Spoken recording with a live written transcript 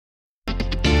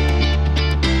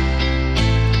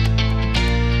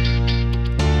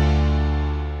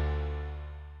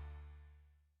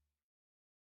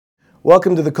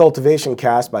Welcome to the Cultivation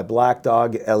Cast by Black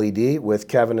Dog LED with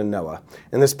Kevin and Noah.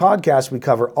 In this podcast, we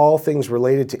cover all things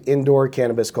related to indoor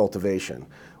cannabis cultivation.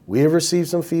 We have received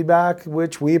some feedback,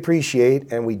 which we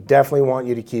appreciate, and we definitely want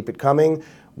you to keep it coming.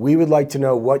 We would like to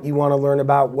know what you want to learn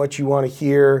about, what you want to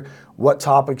hear, what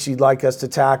topics you'd like us to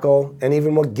tackle, and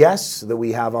even what guests that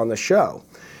we have on the show.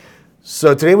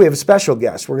 So today we have a special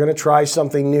guest. We're going to try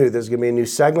something new. There's going to be a new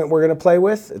segment we're going to play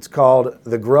with. It's called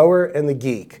The Grower and the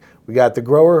Geek. We got the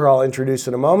grower, who I'll introduce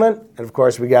in a moment, and of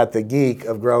course we got the geek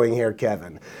of growing here,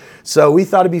 Kevin. So we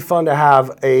thought it'd be fun to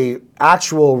have a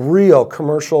actual, real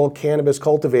commercial cannabis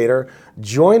cultivator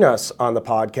join us on the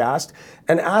podcast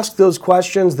and ask those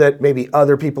questions that maybe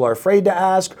other people are afraid to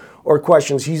ask, or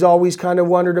questions he's always kind of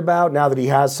wondered about now that he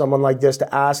has someone like this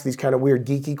to ask these kind of weird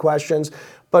geeky questions.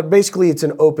 But basically it's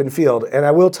an open field. And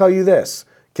I will tell you this,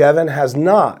 Kevin has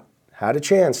not had a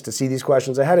chance to see these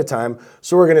questions ahead of time,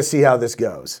 so we're going to see how this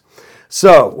goes.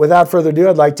 So, without further ado,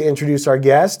 I'd like to introduce our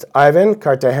guest, Ivan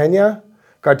Cartagena.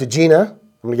 I'm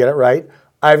going to get it right.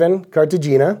 Ivan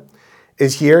Cartagena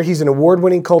is here. He's an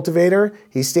award-winning cultivator.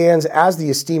 He stands as the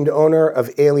esteemed owner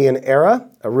of Alien Era,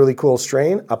 a really cool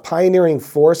strain, a pioneering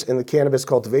force in the cannabis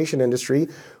cultivation industry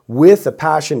with a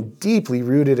passion deeply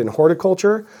rooted in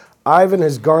horticulture. Ivan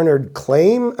has garnered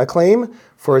acclaim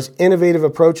for his innovative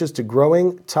approaches to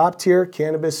growing top-tier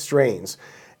cannabis strains.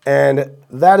 And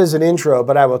that is an intro,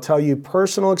 but I will tell you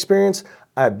personal experience.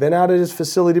 I've been out at his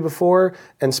facility before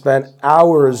and spent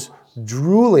hours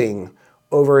drooling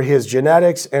over his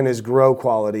genetics and his grow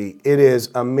quality. It is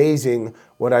amazing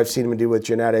what I've seen him do with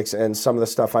genetics, and some of the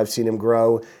stuff I've seen him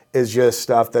grow is just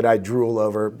stuff that I drool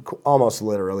over almost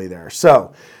literally there.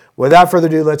 So without further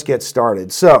ado, let's get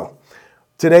started. So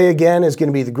today, again, is going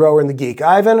to be the grower and the geek.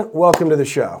 Ivan, welcome to the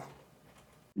show.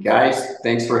 Guys,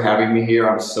 thanks for having me here.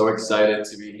 I'm so excited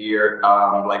to be here.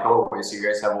 Like always, you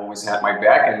guys have always had my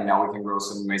back, and now we can grow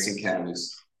some amazing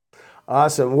cannabis.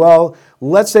 Awesome. Well,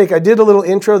 I did a little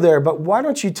intro there, but why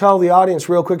don't you tell the audience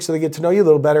real quick so they get to know you a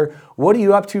little better. What are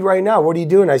you up to right now? What are you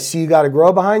doing? I see you got a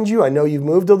grow behind you. I know you've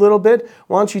moved a little bit.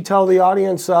 Why don't you tell the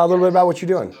audience a little bit about what you're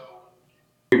doing?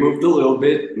 We moved a little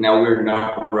bit. Now we're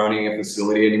not running a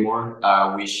facility anymore.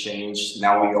 We changed.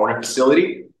 Now we own a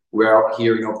facility. We're out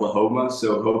here in Oklahoma,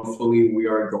 so hopefully we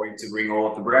are going to bring all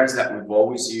of the brands that we've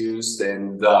always used,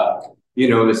 and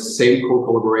the same cool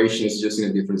collaborations, just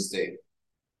in a different state.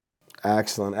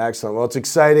 Excellent, excellent. Well, it's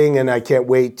exciting, and I can't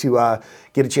wait to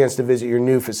get a chance to visit your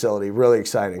new facility. Really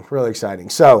exciting, really exciting.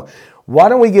 So why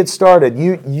don't we get started?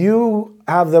 You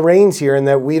have the reins here in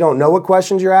that we don't know what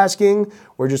questions you're asking.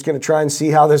 We're just going to try and see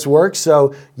how this works.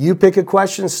 So you pick a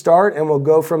question, start, and we'll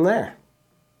go from there.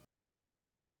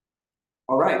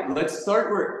 All right, let's start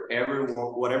what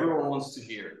everyone wants to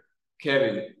hear.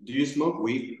 Kevin, do you smoke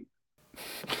weed?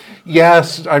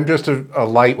 Yes, I'm just a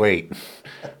lightweight.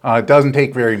 It doesn't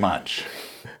take very much.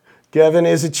 Kevin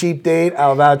is a cheap date.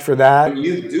 I'll vouch for that. When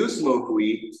you do smoke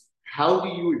weed, how do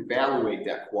you evaluate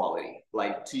that quality?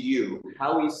 Like, to you,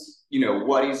 how is,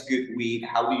 what is good weed?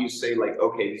 How do you say, like,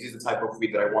 okay, this is the type of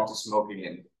weed that I want to smoke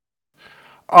again?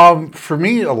 For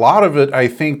me, a lot of it, I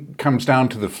think, comes down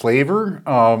to the flavor,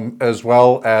 as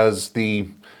well as the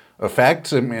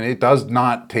effects. I mean, it does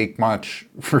not take much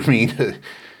for me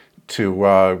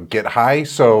to get high.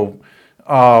 So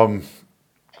a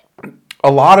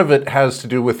lot of it has to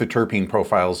do with the terpene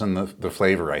profiles and the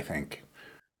flavor, I think.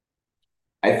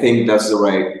 I think that's the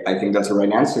right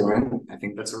answer, man. I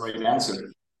think that's the right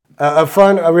answer.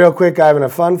 Real quick, Ivan, a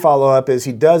fun follow-up is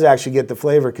he does actually get the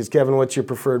flavor, because Kevin, what's your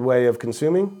preferred way of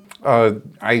consuming?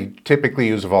 I typically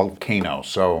use a volcano,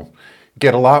 so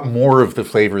get a lot more of the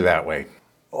flavor that way.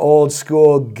 Old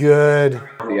school, good.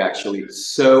 Actually,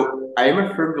 so I am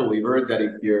a firm believer that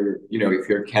if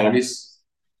your cannabis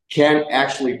can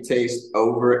actually taste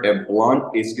over a blunt,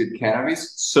 it's good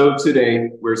cannabis. So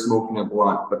today we're smoking a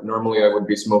blunt, but normally I would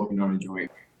be smoking on a joint.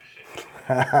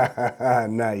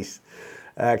 Nice.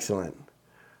 Excellent.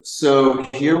 So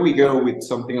here we go with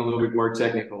something a little bit more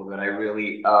technical that I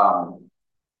really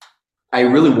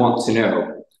want to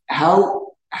know.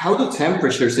 How the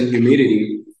temperatures and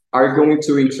humidity are going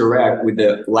to interact with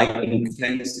the light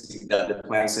intensity that the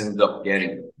plants end up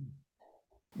getting.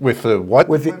 With the what?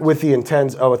 With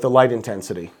the light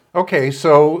intensity. Okay,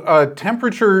 so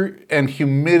temperature and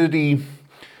humidity.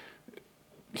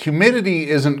 Humidity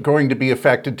isn't going to be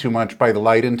affected too much by the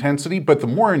light intensity, but the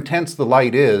more intense the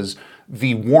light is,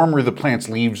 the warmer the plant's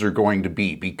leaves are going to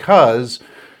be, because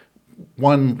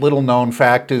one little known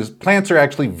fact is plants are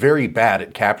actually very bad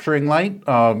at capturing light.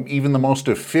 Even the most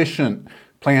efficient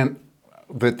plant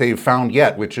that they've found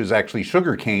yet, which is actually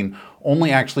sugarcane,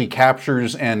 only actually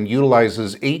captures and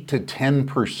utilizes 8 to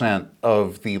 10%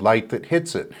 of the light that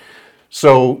hits it.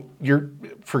 So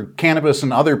for cannabis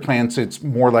and other plants, it's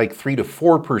more like 3 to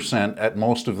 4% at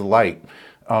most of the light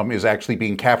is actually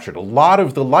being captured. A lot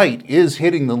of the light is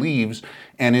hitting the leaves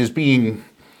and is being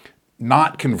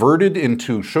not converted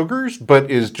into sugars, but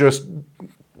is just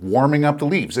warming up the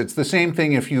leaves. It's the same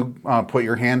thing if you put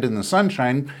your hand in the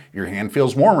sunshine, your hand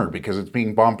feels warmer because it's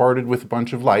being bombarded with a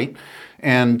bunch of light.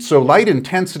 And so light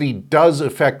intensity does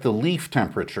affect the leaf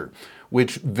temperature,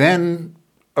 which then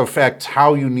affects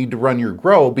how you need to run your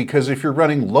grow, because if you're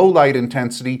running low light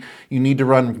intensity, you need to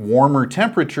run warmer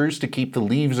temperatures to keep the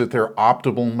leaves at their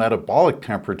optimal metabolic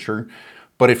temperature.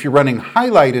 But if you're running high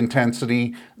light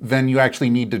intensity, then you actually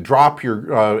need to drop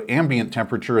your ambient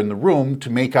temperature in the room to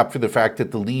make up for the fact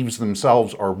that the leaves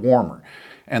themselves are warmer.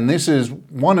 And this is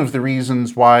one of the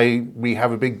reasons why we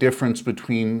have a big difference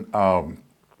between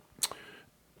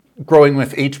growing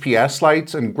with HPS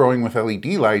lights and growing with LED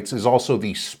lights is also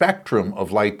the spectrum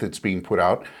of light that's being put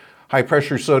out. High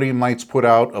pressure sodium lights put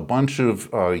out a bunch of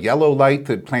yellow light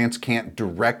that plants can't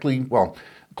directly, well,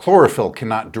 chlorophyll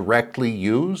cannot directly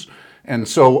use. And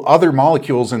so other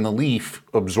molecules in the leaf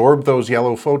absorb those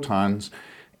yellow photons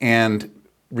and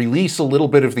release a little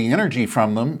bit of the energy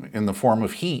from them in the form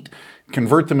of heat,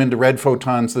 convert them into red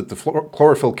photons that the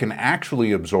chlorophyll can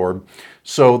actually absorb.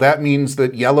 So that means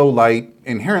that yellow light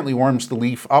inherently warms the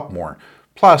leaf up more.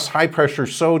 Plus, high pressure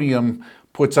sodium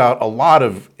puts out a lot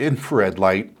of infrared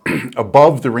light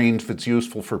above the range that's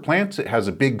useful for plants. It has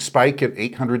a big spike at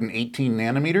 818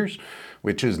 nanometers,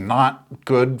 which is not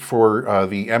good for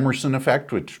the Emerson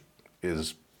effect, which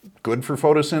is good for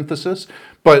photosynthesis.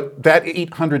 But that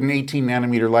 818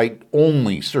 nanometer light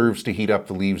only serves to heat up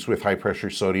the leaves with high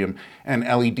pressure sodium, and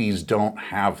LEDs don't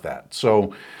have that.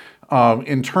 So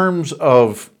in terms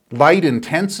of light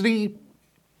intensity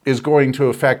is going to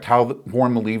affect how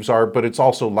warm the leaves are, but it's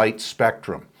also light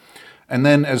spectrum. And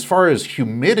then as far as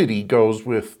humidity goes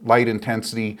with light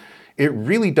intensity, it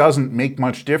really doesn't make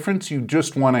much difference. You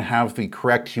just want to have the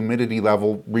correct humidity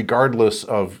level regardless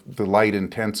of the light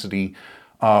intensity,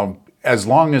 as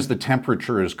long as the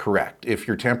temperature is correct. If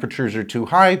your temperatures are too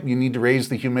high, you need to raise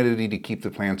the humidity to keep the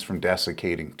plants from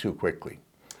desiccating too quickly.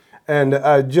 And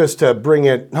just to bring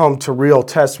it home to real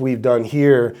tests we've done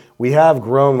here, we have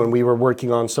grown when we were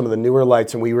working on some of the newer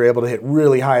lights and we were able to hit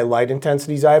really high light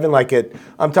intensities, Ivan.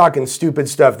 I'm talking stupid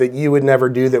stuff that you would never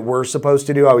do that we're supposed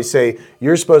to do. I always say,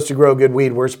 you're supposed to grow good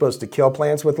weed, we're supposed to kill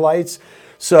plants with lights.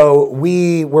 So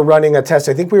we were running a test,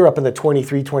 I think we were up in the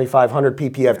 2500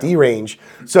 ppfd range.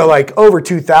 So like over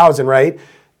 2000, right?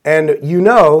 And you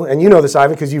know this,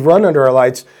 Ivan, because you've run under our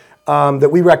lights, that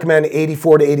we recommend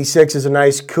 84 to 86 is a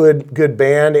nice, good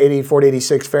band, 84 to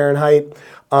 86 Fahrenheit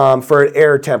for an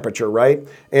air temperature, right?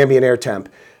 Ambient air temp.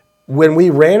 When we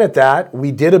ran at that,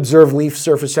 we did observe leaf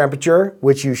surface temperature,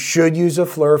 which you should use a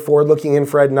FLIR, forward-looking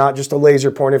infrared, not just a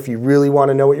laser pointer if you really want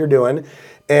to know what you're doing.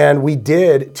 And we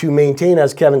did, to maintain,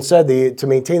 as Kevin said, to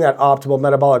maintain that optimal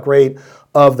metabolic rate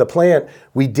of the plant,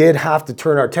 we did have to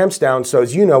turn our temps down. So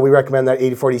as you know, we recommend that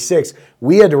 80-46.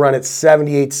 We had to run at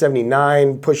 78,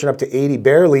 79, pushing up to 80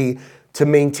 barely to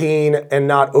maintain and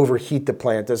not overheat the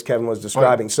plant, as Kevin was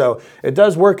describing. So it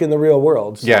does work in the real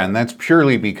world. So. Yeah, and that's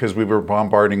purely because we were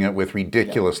bombarding it with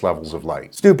ridiculous levels of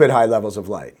light. Stupid high levels of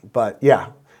light. But yeah,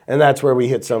 and that's where we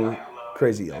hit some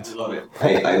crazy yields. I love it.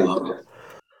 I love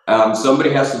it.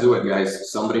 Somebody has to do it,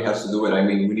 guys. Somebody has to do it. I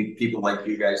mean, we need people like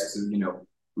you guys to,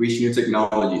 reach new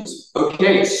technologies.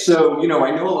 Okay, so,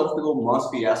 I know a lot of people must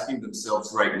be asking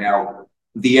themselves right now,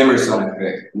 the Emerson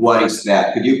effect, what is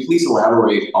that? Could you please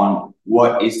elaborate on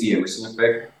what is the Emerson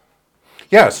effect?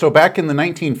 Yeah, so back in the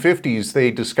 1950s, they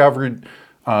discovered,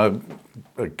 a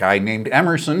guy named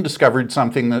Emerson discovered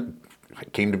something that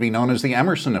came to be known as the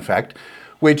Emerson effect,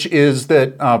 which is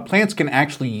that plants can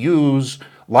actually use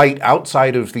light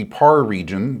outside of the PAR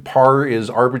region. PAR is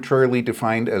arbitrarily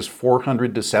defined as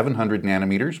 400 to 700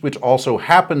 nanometers, which also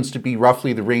happens to be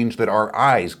roughly the range that our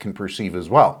eyes can perceive as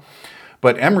well.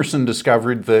 But Emerson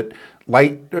discovered that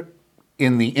light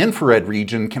in the infrared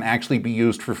region can actually be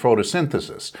used for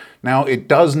photosynthesis. Now, it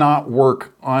does not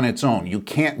work on its own. You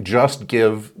can't just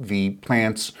give the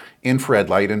plants infrared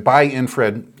light. And by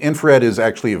infrared is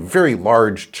actually a very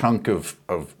large chunk of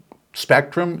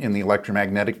spectrum in the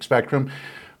electromagnetic spectrum.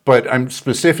 But I'm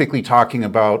specifically talking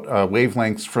about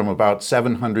wavelengths from about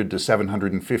 700 to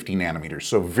 750 nanometers.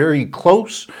 So very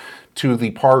close to the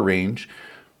PAR range.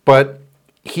 But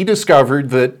he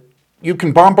discovered that you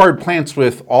can bombard plants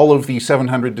with all of the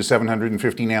 700 to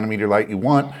 750 nanometer light you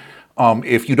want.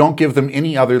 If you don't give them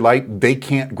any other light, they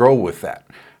can't grow with that.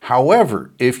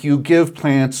 However, if you give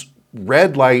plants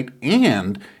red light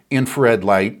and infrared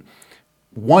light,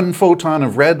 1 photon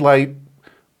of red light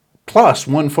plus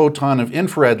 1 photon of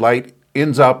infrared light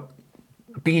ends up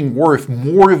being worth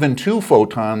more than 2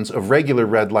 photons of regular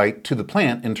red light to the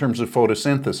plant in terms of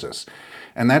photosynthesis.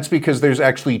 And that's because there's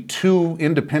actually 2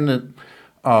 independent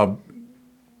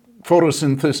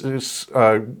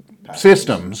photosynthesis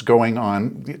systems going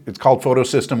on. It's called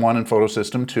photosystem 1 and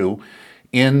photosystem 2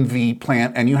 in the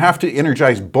plant, and you have to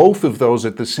energize both of those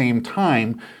at the same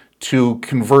time to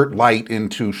convert light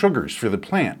into sugars for the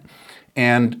plant.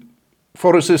 And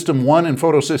photosystem 1 and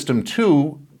photosystem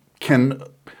 2 can,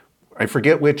 I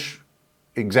forget which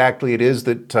exactly it is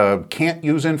that can't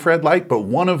use infrared light, but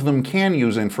one of them can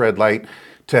use infrared light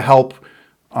to help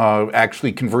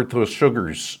actually convert those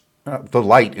sugars, the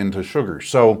light into sugar.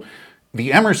 So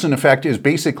the Emerson effect is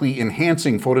basically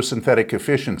enhancing photosynthetic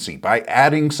efficiency. By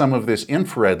adding some of this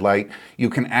infrared light, you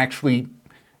can actually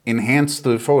enhance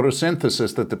the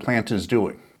photosynthesis that the plant is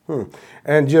doing.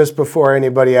 And just before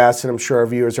anybody asks, and I'm sure our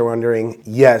viewers are wondering,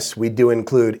 yes, we do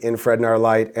include infrared in our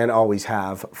light and always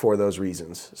have for those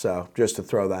reasons. So just to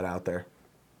throw that out there.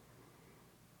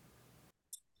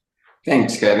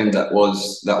 Thanks, Kevin. That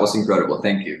was incredible.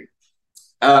 Thank you.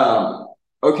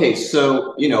 Okay,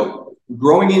 so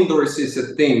growing indoors is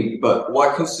a thing, but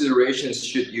what considerations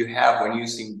should you have when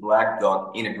using black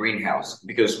dog in a greenhouse?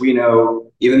 Because we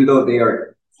know even though they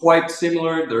are quite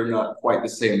similar, they're not quite the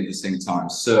same at the same time.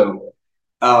 So,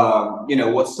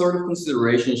 what sort of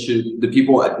considerations should the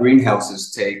people at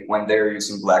greenhouses take when they're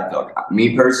using black dog?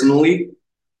 Me personally,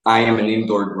 I am an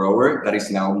indoor grower that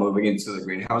is now moving into the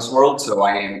greenhouse world. So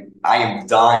I am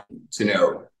dying to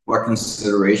know what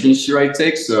considerations should I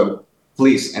take. So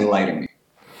please enlighten me.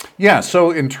 Yeah, so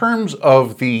in terms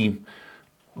of the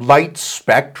light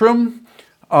spectrum,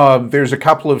 there's a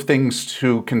couple of things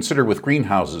to consider with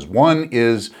greenhouses. One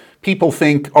is people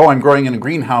think, oh, I'm growing in a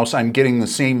greenhouse, I'm getting the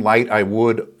same light I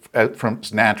would from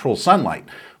natural sunlight.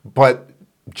 But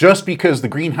just because the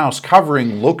greenhouse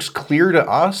covering looks clear to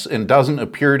us and doesn't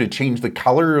appear to change the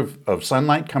color of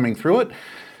sunlight coming through it,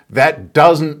 that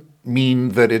doesn't mean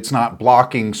that it's not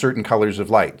blocking certain colors of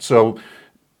light. So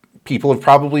people have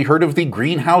probably heard of the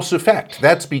greenhouse effect.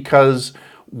 That's because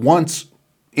once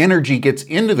energy gets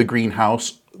into the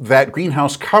greenhouse, that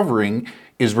greenhouse covering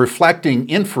is reflecting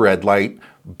infrared light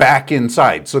back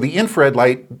inside. So the infrared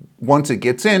light, once it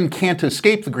gets in, can't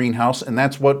escape the greenhouse, and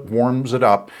that's what warms it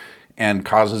up and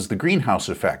causes the greenhouse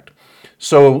effect.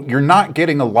 So you're not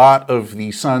getting a lot of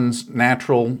the sun's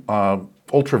natural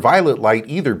ultraviolet light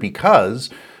either,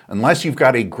 because unless you've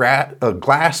got a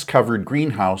glass-covered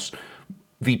greenhouse,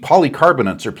 the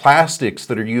polycarbonates or plastics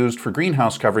that are used for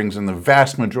greenhouse coverings in the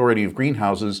vast majority of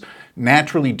greenhouses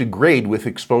naturally degrade with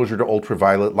exposure to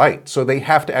ultraviolet light. So they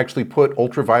have to actually put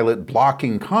ultraviolet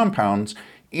blocking compounds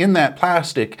in that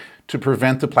plastic to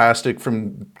prevent the plastic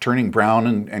from turning brown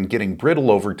and getting brittle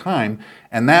over time.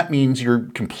 And that means you're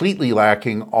completely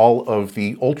lacking all of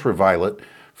the ultraviolet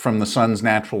from the sun's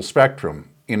natural spectrum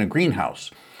in a greenhouse.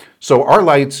 So our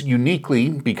lights uniquely,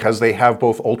 because they have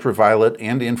both ultraviolet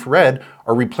and infrared,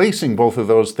 are replacing both of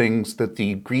those things that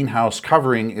the greenhouse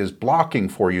covering is blocking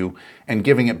for you and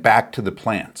giving it back to the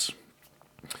plants.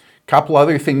 A couple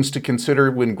other things to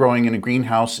consider when growing in a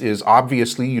greenhouse is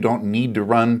obviously you don't need to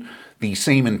run the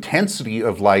same intensity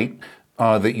of light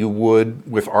that you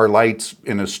would with our lights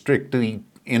in a strictly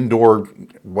indoor,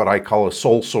 what I call a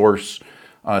sole source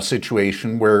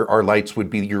situation, where our lights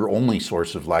would be your only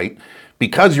source of light,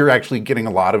 because you're actually getting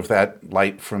a lot of that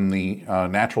light from the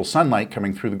natural sunlight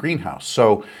coming through the greenhouse.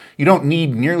 So you don't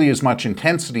need nearly as much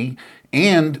intensity,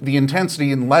 and the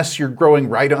intensity, unless you're growing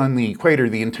right on the equator,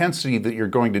 the intensity that you're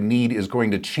going to need is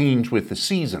going to change with the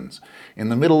seasons. In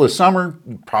the middle of summer,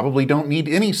 you probably don't need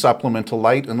any supplemental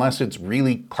light unless it's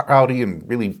really cloudy and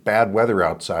really bad weather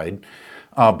outside.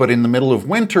 But in the middle of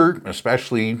winter,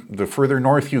 especially the further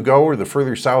north you go or the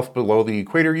further south below the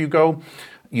equator you go,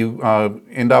 you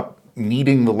end up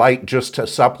needing the light just to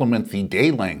supplement the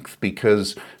day length,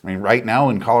 because right now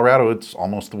in Colorado it's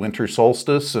almost the winter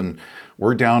solstice and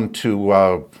we're down to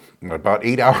about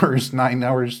 8 hours, 9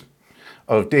 hours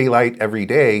of daylight every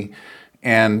day.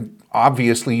 And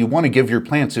obviously you want to give your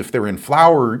plants, if they're in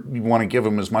flower, you want to give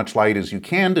them as much light as you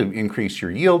can to increase your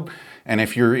yield. And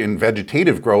if you're in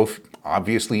vegetative growth,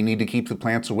 obviously you need to keep the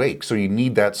plants awake, so you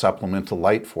need that supplemental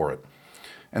light for it.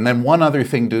 And then one other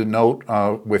thing to note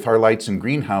with our lights in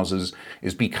greenhouses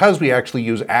is because we actually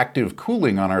use active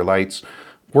cooling on our lights,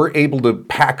 we're able to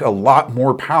pack a lot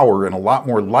more power and a lot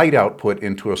more light output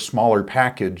into a smaller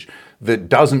package that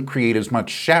doesn't create as much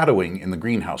shadowing in the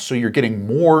greenhouse. So you're getting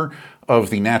more of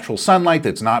the natural sunlight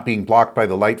that's not being blocked by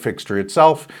the light fixture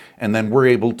itself, and then we're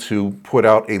able to put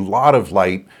out a lot of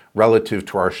light relative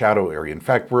to our shadow area. In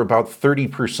fact, we're about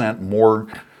 30% more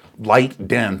light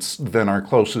dense than our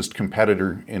closest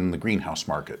competitor in the greenhouse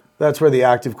market. That's where the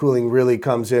active cooling really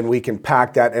comes in. We can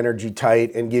pack that energy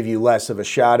tight and give you less of a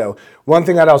shadow. One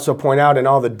thing I'd also point out in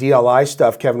all the DLI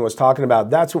stuff Kevin was talking about,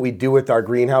 that's what we do with our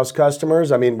greenhouse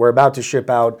customers. I mean, we're about to ship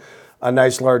out a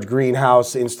nice large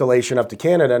greenhouse installation up to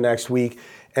Canada next week.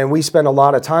 And we spend a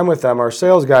lot of time with them, our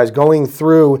sales guys, going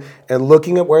through and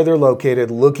looking at where they're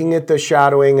located, looking at the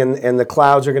shadowing and the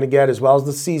clouds are going to get, as well as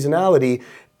the seasonality.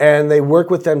 And they work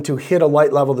with them to hit a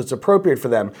light level that's appropriate for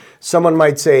them. Someone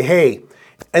might say, hey,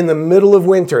 in the middle of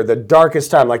winter, the darkest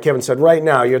time, like Kevin said, right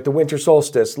now, you're at the winter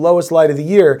solstice, lowest light of the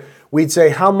year, we'd say,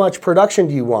 how much production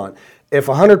do you want? If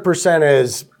 100%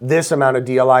 is this amount of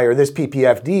DLI or this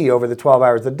PPFD over the 12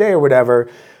 hours a day or whatever,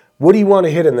 what do you want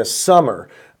to hit in the summer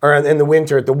or in the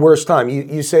winter at the worst time?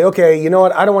 You say, okay, you know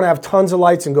what? I don't want to have tons of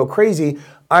lights and go crazy.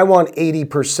 I want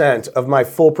 80% of my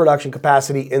full production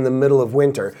capacity in the middle of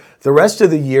winter. The rest of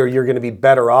the year, you're going to be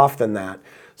better off than that.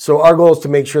 So our goal is to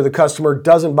make sure the customer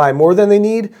doesn't buy more than they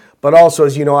need, but also,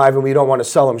 as you know, Ivan, we don't want to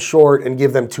sell them short and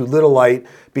give them too little light,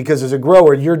 because as a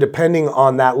grower, you're depending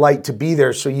on that light to be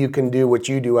there so you can do what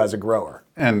you do as a grower.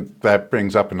 And that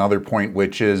brings up another point,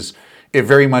 which is it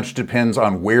very much depends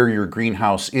on where your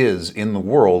greenhouse is in the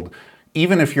world.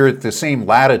 Even if you're at the same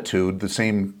latitude, the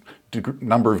same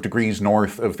number of degrees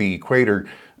north of the equator,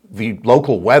 the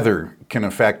local weather can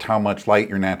affect how much light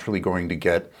you're naturally going to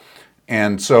get.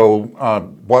 And so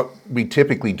what we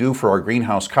typically do for our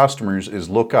greenhouse customers is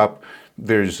look up,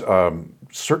 there's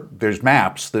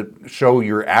maps that show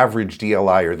your average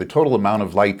DLI, or the total amount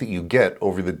of light that you get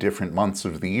over the different months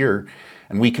of the year.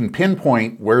 And we can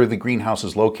pinpoint where the greenhouse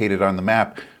is located on the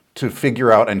map to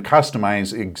figure out and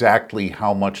customize exactly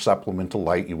how much supplemental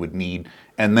light you would need.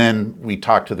 And then we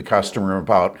talk to the customer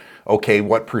about, okay,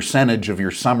 what percentage of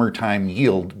your summertime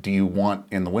yield do you want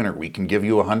in the winter? We can give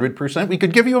you 100%. We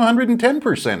could give you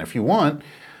 110% if you want.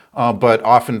 But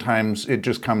oftentimes it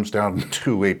just comes down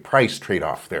to a price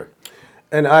trade-off there.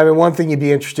 And Ivan, one thing you'd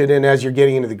be interested in as you're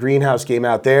getting into the greenhouse game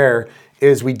out there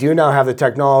is we do now have the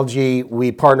technology.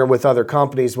 We partner with other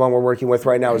companies. One we're working with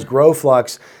right now is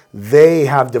GrowFlux. They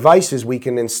have devices we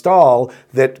can install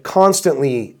that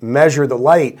constantly measure the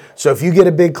light. So if you get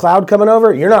a big cloud coming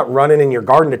over, you're not running in your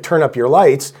garden to turn up your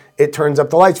lights. It turns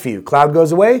up the lights for you. Cloud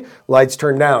goes away, lights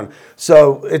turn down.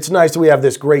 So it's nice that we have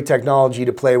this great technology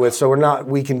to play with. So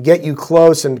we can get you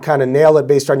close and kind of nail it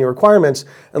based on your requirements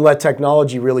and let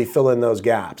technology really fill in those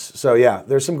gaps. So yeah,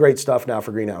 there's some great stuff now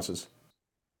for greenhouses.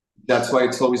 That's why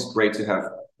it's always great to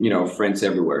have, friends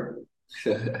everywhere.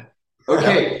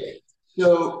 Okay,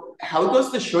 so how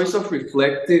does the choice of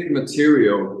reflective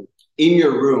material in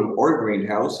your room or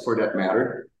greenhouse, for that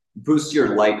matter, boost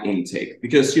your light intake?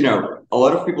 Because, a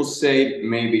lot of people say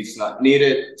maybe it's not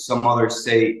needed. Some others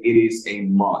say it is a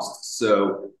must.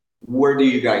 So where do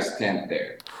you guys stand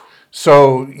there?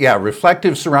 So yeah,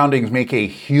 reflective surroundings make a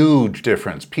huge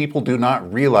difference. People do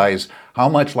not realize how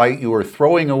much light you are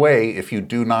throwing away if you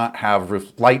do not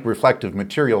have light reflective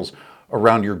materials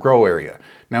around your grow area.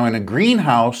 Now in a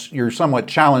greenhouse, you're somewhat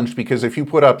challenged because if you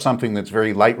put up something that's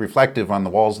very light reflective on the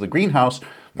walls of the greenhouse,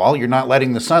 well, you're not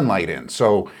letting the sunlight in.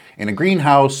 So in a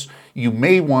greenhouse, you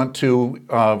may want to,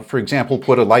 for example,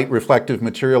 put a light reflective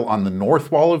material on the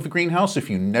north wall of the greenhouse if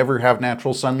you never have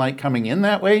natural sunlight coming in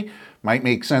that way. Might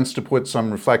make sense to put some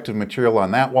reflective material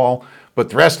on that wall, but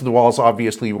the rest of the walls,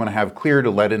 obviously, you want to have clear to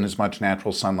let in as much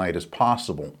natural sunlight as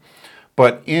possible.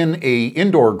 But in a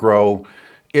indoor grow,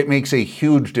 it makes a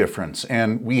huge difference.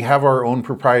 And we have our own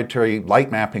proprietary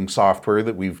light mapping software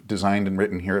that we've designed and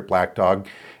written here at Black Dog.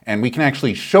 And we can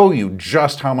actually show you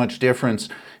just how much difference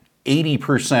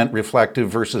 80% reflective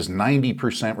versus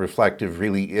 90% reflective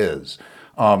really is.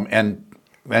 And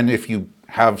if you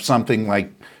have something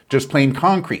like just plain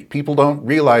concrete, people don't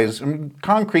realize,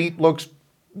 concrete looks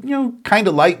kind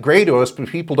of light gray to us, but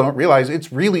people don't realize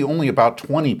it's really only about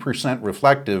 20%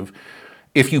 reflective.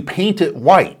 If you paint it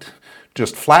white,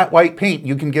 just flat white paint,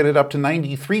 you can get it up to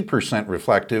 93%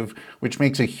 reflective, which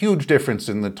makes a huge difference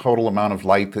in the total amount of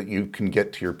light that you can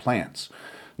get to your plants.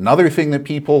 Another thing that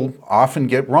people often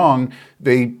get wrong,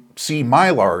 they see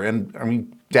mylar.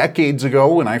 And decades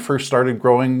ago when I first started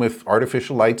growing with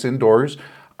artificial lights indoors,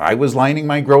 I was lining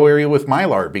my grow area with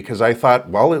mylar because I thought,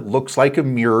 well, it looks like a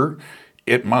mirror.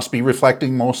 It must be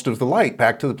reflecting most of the light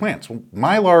back to the plants. Well,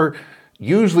 mylar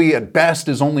usually at best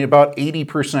is only about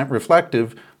 80%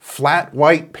 reflective. Flat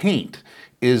white paint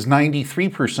is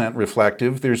 93%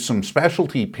 reflective. There's some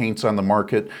specialty paints on the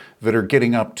market that are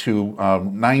getting up to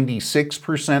 96%,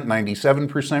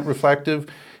 97% reflective.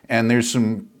 And there's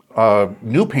some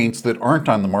new paints that aren't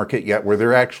on the market yet where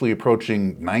they're actually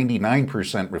approaching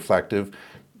 99% reflective.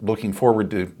 Looking forward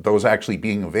to those actually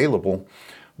being available.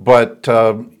 But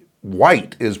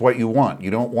white is what you want.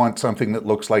 You don't want something that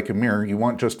looks like a mirror. You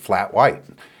want just flat white.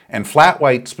 And flat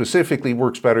white specifically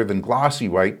works better than glossy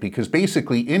white because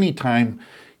basically anytime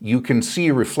you can see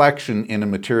a reflection in a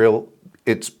material,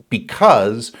 it's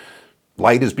because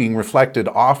light is being reflected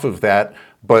off of that,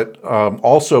 but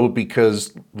also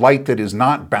because light that is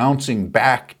not bouncing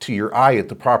back to your eye at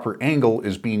the proper angle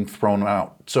is being thrown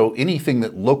out. So anything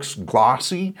that looks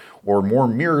glossy or more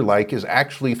mirror-like is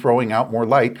actually throwing out more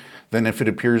light than if it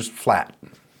appears flat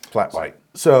white.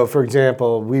 So, for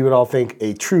example, we would all think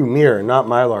a true mirror, not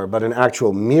Mylar, but an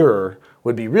actual mirror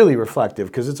would be really reflective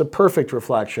because it's a perfect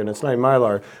reflection. It's not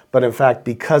Mylar, but in fact,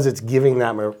 because it's giving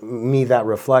me that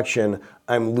reflection,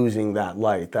 I'm losing that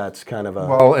light. That's kind of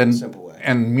a simple way.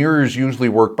 And mirrors usually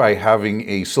work by having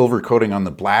a silver coating on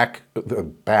the back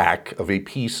of a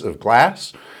piece of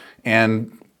glass.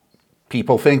 And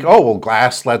people think, oh, well,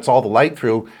 glass lets all the light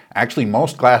through. Actually,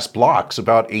 most glass blocks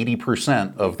about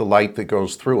 80% of the light that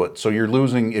goes through it. So you're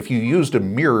losing, if you used a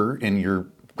mirror in your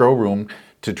grow room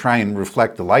to try and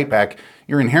reflect the light back,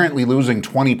 you're inherently losing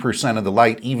 20% of the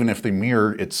light, even if the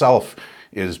mirror itself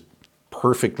is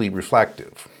perfectly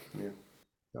reflective. Yeah,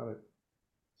 got it.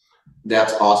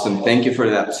 That's awesome. Thank you for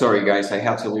that. Sorry, guys, I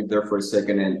have to leave there for a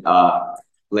second and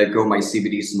let go my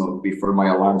CBD smoke before my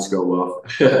alarms go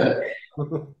off.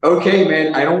 Okay,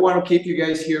 man, I don't want to keep you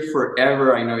guys here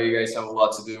forever. I know you guys have a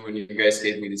lot to do and you guys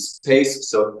gave me this space.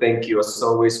 So thank you as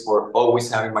always for always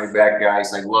having my back,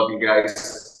 guys. I love you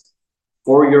guys.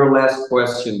 For your last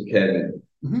question, Kevin,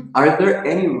 are there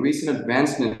any recent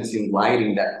advancements in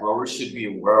lighting that growers should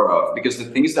be aware of? Because the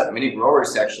thing is that many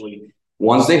growers actually,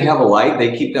 once they have a light,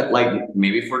 they keep that light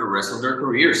maybe for the rest of their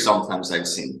career. Sometimes I've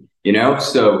seen,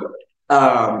 so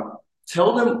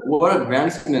tell them what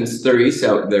advancements there is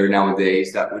out there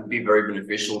nowadays that would be very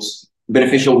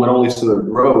beneficial not only to the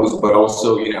grows, but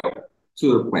also,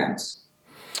 to the plants.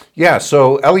 Yeah,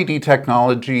 so LED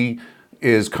technology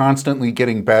is constantly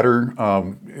getting better,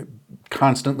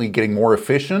 constantly getting more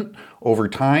efficient over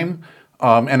time.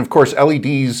 And of course,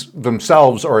 LEDs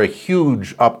themselves are a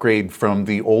huge upgrade from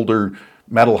the older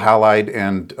metal halide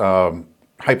and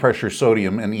high pressure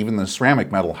sodium and even the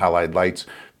ceramic metal halide lights,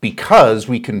 because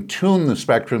we can tune the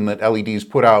spectrum that LEDs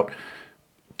put out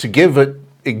to give it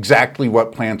exactly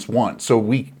what plants want. So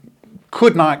we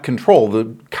could not control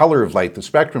the color of light, the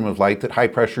spectrum of light that high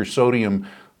pressure sodium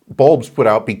bulbs put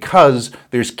out, because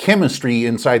there's chemistry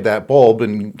inside that bulb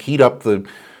and heat up the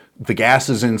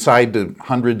gases inside to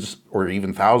hundreds or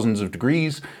even thousands of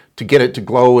degrees to get it to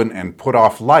glow and put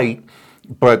off light.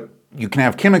 But you can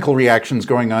have chemical reactions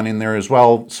going on in there as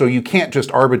well. So you can't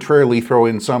just arbitrarily throw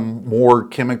in some more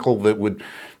chemical that would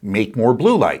make more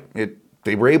blue light.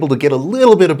 They were able to get a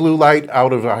little bit of blue light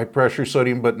out of high pressure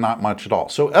sodium, but not much at all.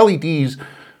 So LEDs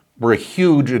were a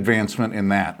huge advancement in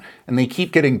that, and they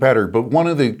keep getting better. But one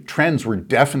of the trends we're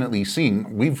definitely seeing,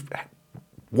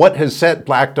 what has set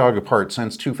Black Dog apart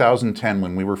since 2010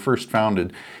 when we were first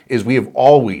founded, is we have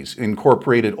always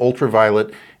incorporated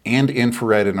ultraviolet and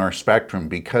infrared in our spectrum,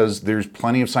 because there's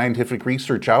plenty of scientific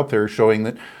research out there showing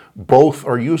that both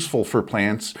are useful for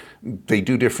plants. They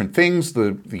do different things.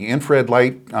 The infrared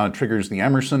light triggers the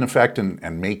Emerson effect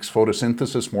and makes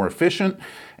photosynthesis more efficient.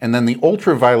 And then the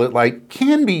ultraviolet light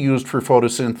can be used for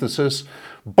photosynthesis,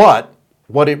 but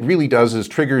what it really does is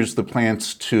triggers the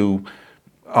plants to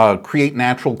create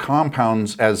natural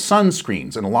compounds as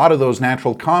sunscreens. And a lot of those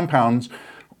natural compounds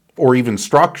or even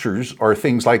structures are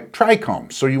things like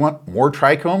trichomes. So you want more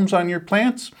trichomes on your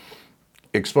plants?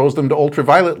 Expose them to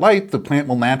ultraviolet light, the plant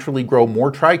will naturally grow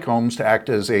more trichomes to act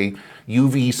as a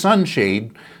UV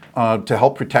sunshade to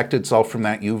help protect itself from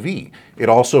that UV. It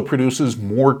also produces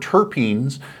more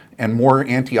terpenes and more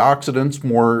antioxidants,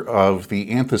 more of the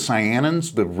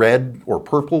anthocyanins, the red or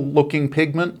purple looking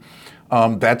pigment.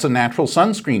 That's a natural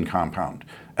sunscreen compound,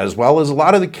 as well as a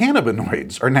lot of the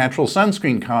cannabinoids are natural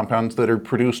sunscreen compounds that are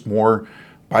produced more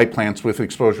by plants with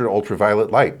exposure to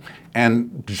ultraviolet light.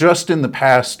 And just in the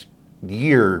past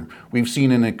year, we've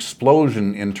seen an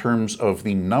explosion in terms of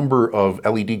the number of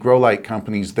LED grow light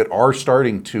companies that are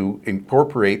starting to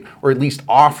incorporate or at least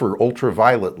offer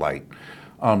ultraviolet light.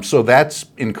 So that's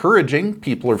encouraging.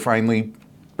 People are finally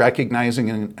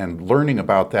recognizing and learning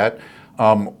about that.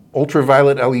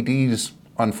 Ultraviolet LEDs,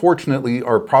 unfortunately,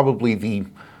 are probably the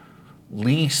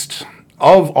least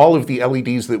of all of the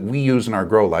LEDs that we use in our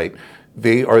grow light.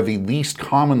 they are the least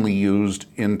commonly used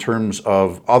in terms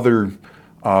of other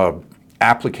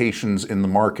applications in the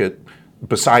market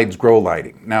besides grow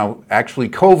lighting. Now, actually,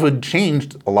 COVID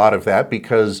changed a lot of that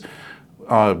because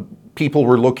people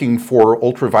were looking for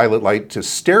ultraviolet light to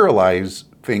sterilize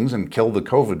things and kill the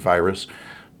COVID virus,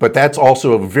 but that's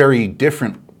also a very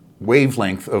different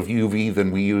wavelength of UV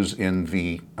than we use in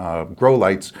the grow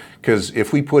lights, because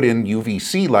if we put in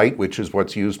UVC light, which is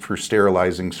what's used for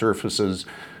sterilizing surfaces,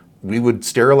 we would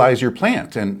sterilize your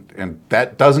plant, and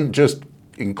that doesn't just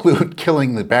include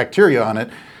killing the bacteria on it.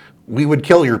 We would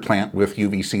kill your plant with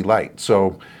UVC light.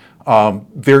 So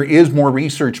there is more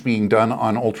research being done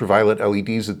on ultraviolet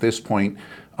LEDs at this point.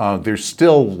 They're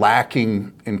still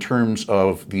lacking in terms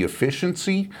of the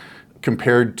efficiency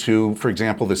compared to, for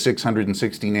example, the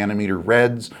 660 nanometer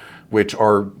reds, which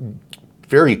are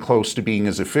very close to being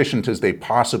as efficient as they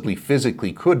possibly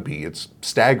physically could be. It's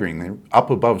staggering. They're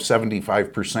up above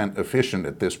 75% efficient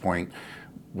at this point,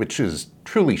 which is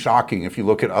truly shocking if you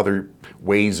look at other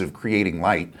ways of creating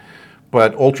light.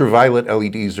 But ultraviolet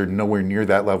LEDs are nowhere near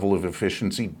that level of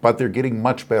efficiency, but they're getting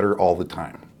much better all the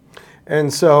time.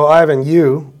 And so, Ivan,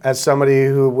 you, as somebody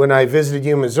who, when I visited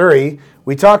you in Missouri,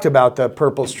 we talked about the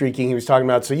purple streaking he was talking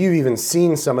about. So you've even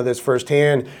seen some of this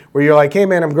firsthand where you're like, hey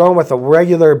man, I'm growing with a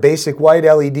regular basic white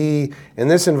LED in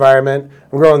this environment.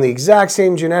 I'm growing the exact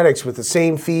same genetics with the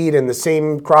same feed and the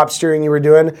same crop steering you were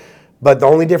doing. But the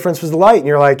only difference was the light. And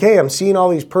you're like, hey, I'm seeing all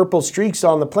these purple streaks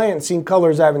on the plant, seeing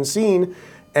colors I haven't seen.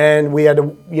 And we had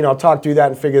to, talk through that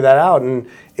and figure that out. And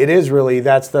it is really,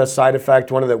 that's the side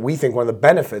effect, one of the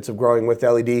benefits of growing with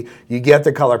LED. You get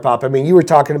the color pop. I mean, you were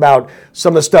talking about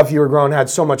some of the stuff you were growing had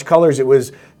so much colors, it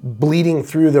was bleeding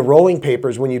through the rolling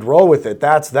papers when you'd roll with it.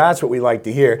 That's what we like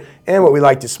to hear and what we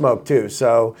like to smoke too.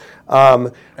 So,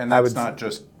 and that's not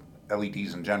just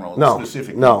LEDs in general.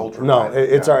 Specifically ultraviolet.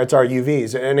 It's our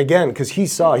UVs. And again, because he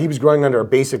was growing under a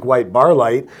basic white bar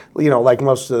light, like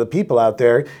most of the people out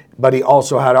there, but he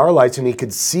also had our lights and he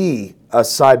could see a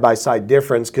side-by-side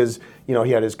difference because, he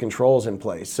had his controls in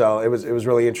place. So it was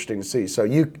really interesting to see. So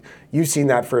you've seen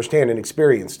that firsthand and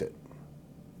experienced it.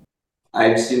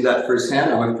 I've seen that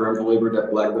firsthand. I'm a firm believer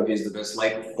that Black Dog is the best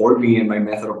light for me and my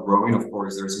method of growing. Of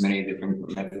course, there's many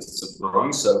different methods of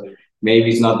growing, so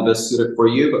maybe it's not the best suited for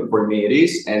you, but for me it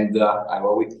is. And I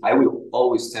will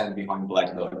always stand behind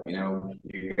Black Dog.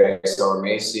 You guys are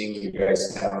amazing. You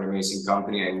guys have an amazing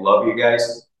company. I love you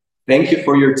guys. Thank you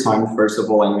for your time. First of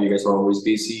all, I know you guys are always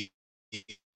busy.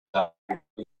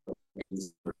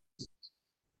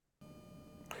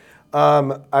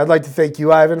 I'd like to thank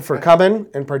you, Ivan, for coming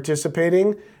and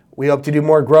participating. We hope to do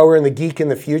more Grower and the Geek in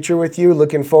the future with you.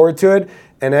 Looking forward to it.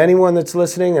 And anyone that's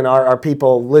listening and our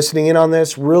people listening in on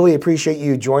this, really appreciate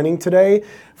you joining today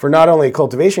for not only a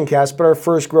Cultivation Cast, but our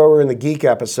first Grower and the Geek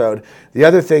episode. The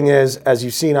other thing is, as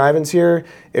you've seen Ivan's here,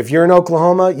 if you're in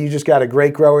Oklahoma, you just got a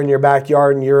great grower in your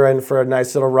backyard and you're in for a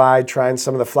nice little ride trying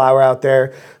some of the flower out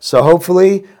there. So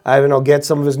hopefully Ivan will get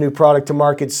some of his new product to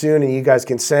market soon and you guys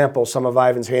can sample some of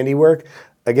Ivan's handiwork.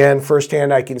 Again,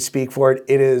 firsthand, I can speak for it.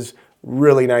 It is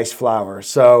really nice flower.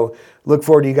 So look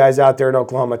forward to you guys out there in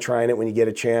Oklahoma trying it when you get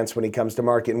a chance when he comes to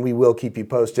market, and we will keep you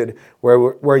posted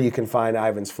where you can find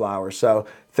Ivan's flower. So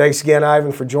thanks again,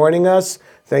 Ivan, for joining us.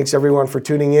 Thanks everyone for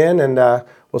tuning in, and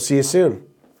we'll see you soon.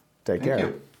 Take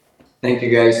care. Thank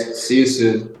you guys. See you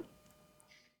soon.